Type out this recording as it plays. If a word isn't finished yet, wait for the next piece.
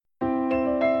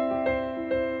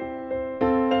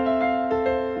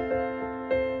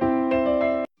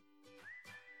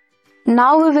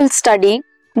Now we will study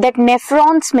that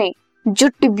nephrons में जो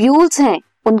tubules हैं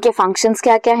उनके फंक्शंस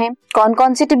क्या क्या हैं, कौन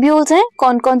कौन से ट्यूब्यूल्स हैं,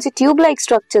 कौन कौन से ट्यूब लाइक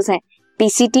स्ट्रक्चर्स हैं,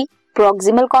 PCT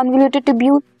proximal convoluted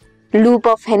tubule, loop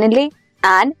of Henley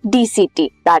and DCT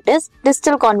that is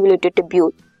distal convoluted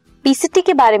tubule. PCT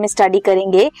के बारे में स्टडी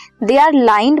करेंगे। They are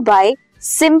lined by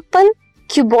simple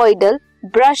cuboidal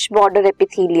brush border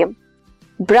epithelium.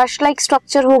 Brush like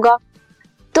structure होगा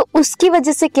तो उसकी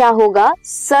वजह से क्या होगा,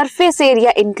 सरफेस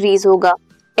एरिया इंक्रीज होगा।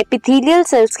 एपिथेलियल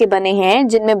सेल्स के बने हैं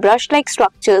जिनमें ब्रश लाइक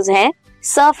स्ट्रक्चर्स हैं,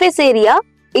 सरफेस एरिया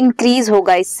इंक्रीज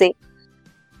होगा इससे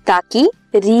ताकि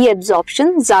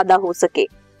रीएब्जॉर्प्शन ज्यादा हो सके।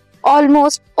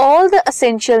 Almost all the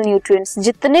essential nutrients,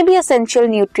 जितने भी एसेंशियल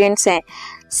न्यूट्रिएंट्स हैं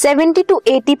 70 to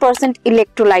 80%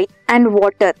 इलेक्ट्रोलाइट एंड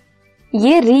वाटर,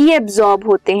 ये रीएब्जॉर्ब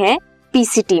होते हैं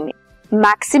पीसीटी में।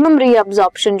 मैक्सिमम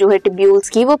रीएब्जॉर्प्शन जो है ट्यूब्यूल्स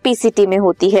की वो पीसीटी में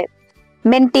होती है।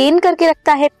 मेंटेन करके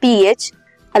रखता है pH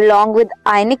along with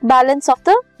ionic balance of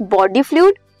the body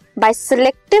fluid by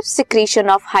selective secretion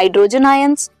of hydrogen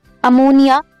ions,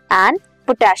 ammonia and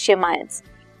potassium ions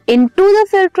into the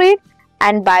filtrate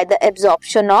and by the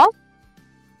absorption of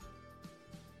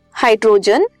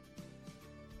hydrogen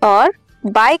or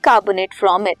bicarbonate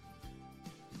from it.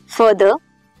 Further,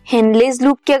 Henle's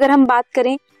loop की अगर हम बात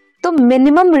करें तो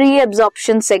minimum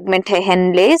reabsorption segment है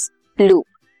Henle's loop।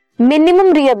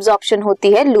 Minimum reabsorption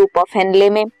होती है loop of Henley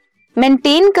में।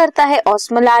 मेंटेन करता है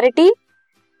osmolarity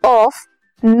of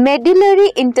medullary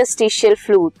interstitial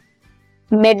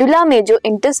fluid. Medulla में जो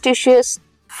इंटरस्टिशियल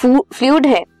फ्लूइड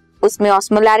है उसमें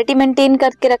ऑस्मोलैरिटी मेंटेन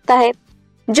करके रखता है।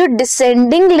 जो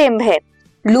डिसेंडिंग लिम्ब है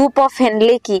लूप ऑफ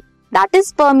हेनले की that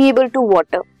is permeable to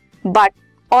water but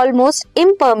almost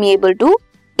impermeable to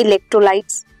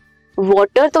electrolytes.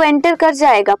 Water तो एंटर कर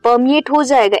जाएगा, परमिएट हो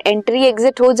जाएगा, एंट्री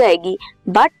एग्जिट हो जाएगी,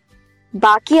 बट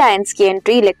बाकी आयंस की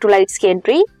एंट्री, इलेक्ट्रोलाइट्स की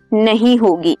एंट्री नहीं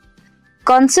होगी।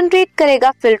 कंसंट्रेट करेगा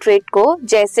फिल्ट्रेट को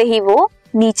जैसे ही वो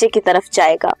नीचे की तरफ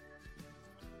जाएगा।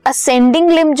 असेंडिंग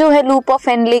लिम्ब जो है लूप ऑफ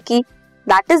हेनले की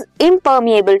that is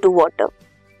impermeable to water.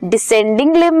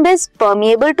 Descending limb is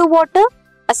permeable to water,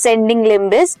 ascending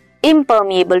limb is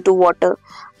impermeable to water.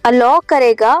 Allow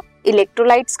करेगा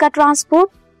इलेक्ट्रोलाइट्स का ट्रांसपोर्ट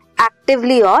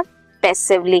एक्टिवली और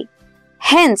passively.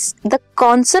 Hence the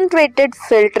concentrated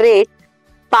filtrate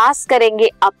pass करेंगे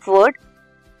upward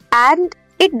and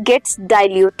it gets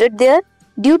diluted there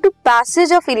due to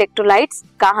passage of electrolytes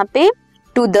कहां पे,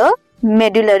 to the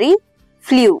medullary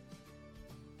fluid.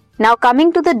 Now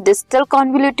coming to the distal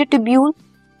convoluted tubule,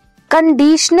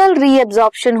 conditional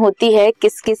reabsorption होती है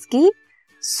किस किस की,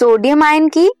 sodium ion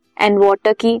की and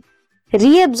water की।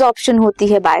 रीअब्जॉर्प्शन होती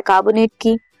है बाइकार्बोनेट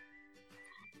की,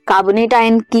 कार्बोनेट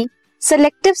आयन की।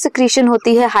 सेलेक्टिव सिक्रीशन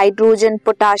होती है hydrogen,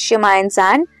 potassium ions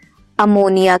and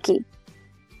ammonia की।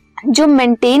 जो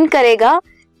मेंटेन करेगा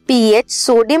pH,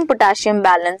 sodium potassium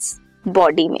balance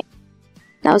body में।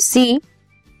 Now see,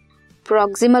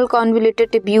 proximal convoluted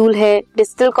tubule है,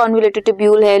 डिस्टल कॉन्वोल्यूटेड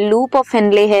ट्यूब्यूल है, लूप ऑफ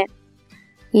हेनले है।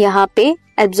 यहाँ पे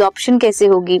एब्जॉर्प्शन कैसे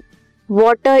होगी,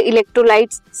 वाटर,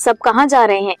 इलेक्ट्रोलाइट्स सब कहाँ जा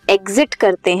रहे हैं, एग्जिट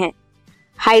करते हैं।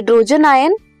 Hydrogen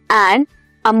ion and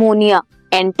ammonia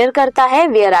enter करता है,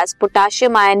 whereas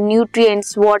potassium ion,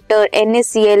 nutrients, water,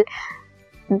 NaCl,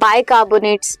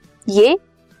 bicarbonates ये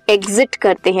एग्जिट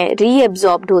करते हैं,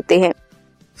 रीअब्सॉर्ब्ड होते हैं।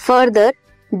 फर्दर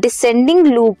डिसेंडिंग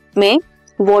लूप में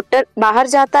वाटर बाहर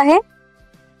जाता है,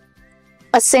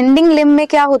 असेंडिंग लिम्ब में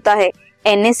क्या होता है,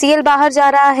 NaCl बाहर जा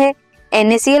रहा है,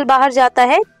 NaCl बाहर जाता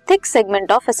है, thick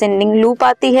segment of ascending loop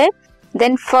आती है।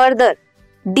 देन फर्दर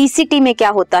डीसीटी में क्या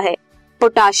होता है,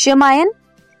 पोटाशियम आयन,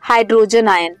 हाइड्रोजन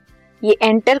आयन ये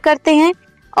एंटर करते हैं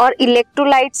और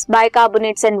electrolytes,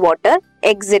 bicarbonates and water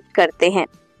exit करते हैं।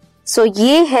 सो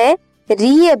ये है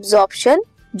रीअब्जॉर्प्शन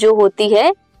जो होती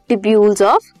है ट्यूब्यूल्स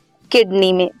ऑफ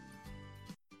किडनी में।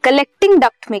 कलेक्टिंग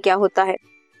डक्ट में क्या होता है,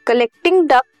 कलेक्टिंग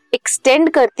डक्ट एक्सटेंड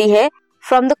करती है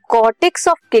from the cortex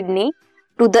of kidney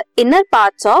to the inner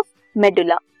parts of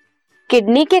medulla.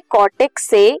 Kidney के कॉर्टेक्स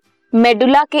से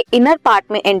मेडुला के इनर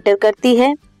पार्ट में एंटर करती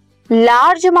है।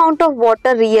 Large amount of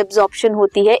water reabsorption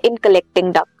होती है इन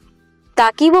कलेक्टिंग डक्ट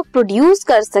ताकि वो प्रोड्यूस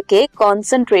कर सके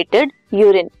कॉन्सेंट्रेटेड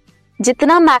यूरिन।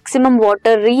 जितना मैक्सिमम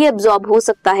वाटर रीअब्सॉर्ब हो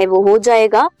सकता है वो हो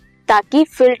जाएगा ताकि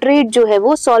फिल्ट्रेट जो है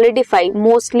वो सॉलिडिफाई,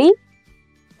 मोस्टली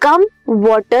कम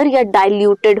वाटर या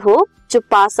डाइल्यूटेड हो जो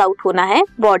पास आउट होना है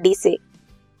बॉडी से।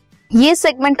 ये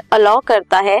सेगमेंट अलाउ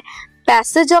करता है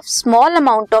passage of small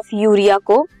amount of urea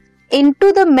को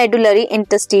इनटू द मेडुलरी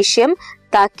इंटरस्टिशियम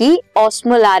ताकि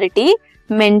ऑस्मोलैरिटी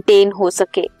मेंटेन हो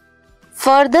सके।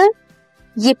 फर्दर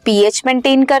ये पीएच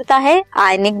मेंटेन करता है,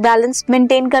 आयनिक बैलेंस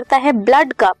मेंटेन करता है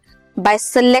ब्लड का bye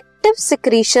selective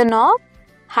secretion of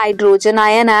hydrogen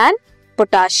ion and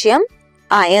potassium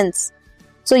ions.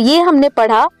 सो ये हमने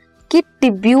पढ़ा कि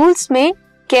टिब्यूल्स में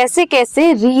कैसे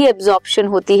कैसे रीएब्जॉर्प्शन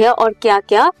होती है और क्या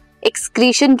क्या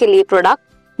एक्सक्रीशन के लिए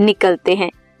प्रोडक्ट निकलते हैं.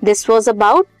 This was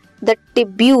about the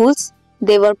tubules.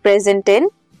 They were present in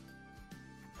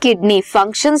kidney.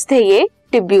 Functions थे ये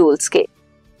टिब्यूल्स के.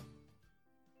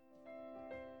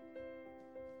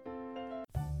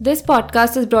 This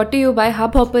podcast is brought to you by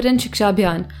Hub Hopper and Shiksha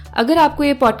Abhiyan. अगर आपको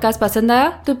ये पॉडकास्ट पसंद आया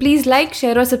तो प्लीज़ लाइक,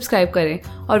 शेयर और सब्सक्राइब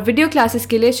करें और वीडियो क्लासेस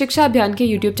के लिए शिक्षा अभियान के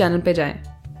YouTube चैनल पर जाएं.